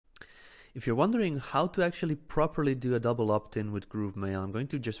If you're wondering how to actually properly do a double opt-in with GrooveMail, I'm going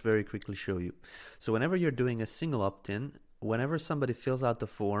to just very quickly show you. So whenever you're doing a single opt-in, whenever somebody fills out the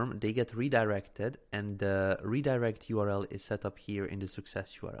form, they get redirected, and the redirect URL is set up here in the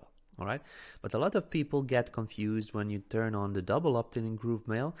success URL. All right. But a lot of people get confused when you turn on the double opt-in in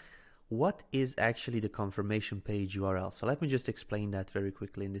GrooveMail. What is actually the confirmation page URL? So let me just explain that very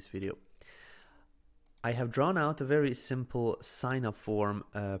quickly in this video. I have drawn out a very simple sign-up form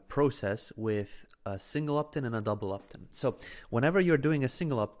process with a single opt-in and a double opt-in. So whenever you're doing a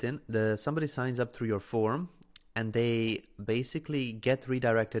single opt-in, somebody signs up through your form and they basically get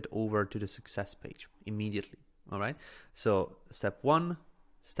redirected over to the success page immediately. All right. So step 1,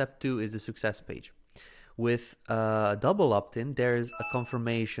 step 2 is the success page. With a double opt-in, there's a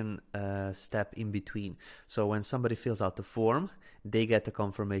confirmation step in between. So when somebody fills out the form, they get a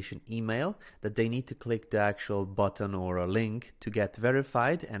confirmation email that they need to click the actual button or a link to get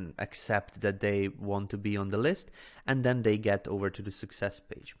verified and accept that they want to be on the list, and then they get over to the success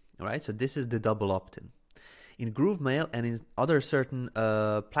page. All right, so this is the double opt-in. In GrooveMail and in other certain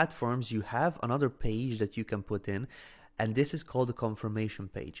platforms, you have another page that you can put in, and this is called the confirmation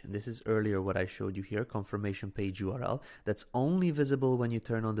page. And this is earlier what I showed you here, confirmation page URL. That's only visible when you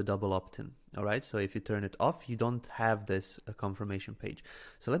turn on the double opt-in. All right, so if you turn it off, you don't have this confirmation page.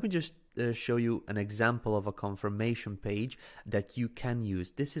 So let me just show you an example of a confirmation page that you can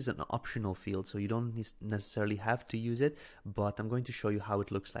use. This is an optional field, so you don't necessarily have to use it, but I'm going to show you how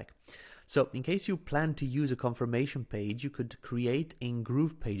it looks like. So in case you plan to use a confirmation page, you could create in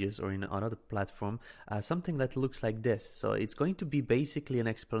GroovePages or in another platform something that looks like this. So it's going to be basically an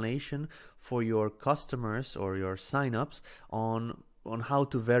explanation for your customers or your signups on how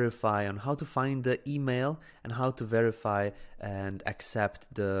to verify, on how to find the email and how to verify and accept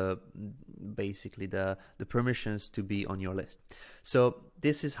basically the permissions to be on your list. So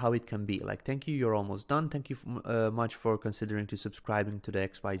this is how it can be. Like, thank you, you're almost done. Thank you much for considering to subscribing to the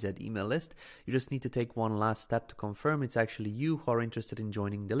XYZ email list. You just need to take one last step to confirm it's actually you who are interested in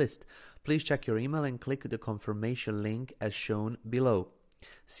joining the list. Please check your email and click the confirmation link as shown below.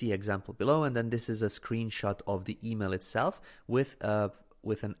 See example below, and then this is a screenshot of the email itself with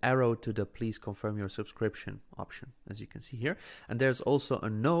an arrow to the please confirm your subscription option, as you can see here. And there's also a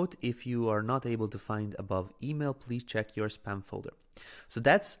note: if you are not able to find above email, please check your spam folder. So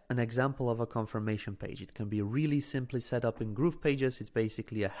that's an example of a confirmation page. It can be really simply set up in GroovePages. It's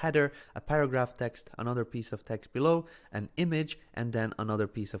basically a header, a paragraph text, another piece of text below, an image, and then another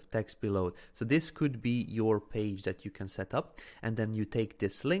piece of text below. So this could be your page that you can set up, and then you take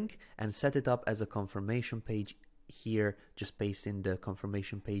this link and set it up as a confirmation page here. Just paste in the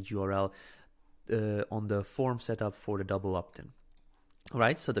confirmation page URL on the form setup for the double opt-in. All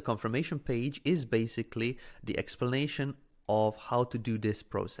right, so the confirmation page is basically the explanation of how to do this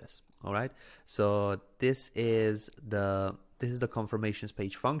process. All right, so this is the confirmations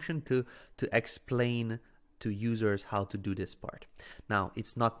page function to explain to users how to do this part. Now,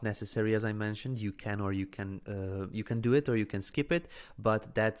 it's not necessary, as I mentioned. You can do it or you can skip it,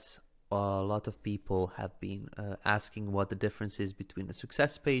 but that's a lot of people have been asking what the difference is between a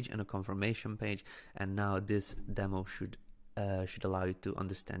success page and a confirmation page, and now this demo should allow you to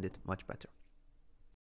understand it much better.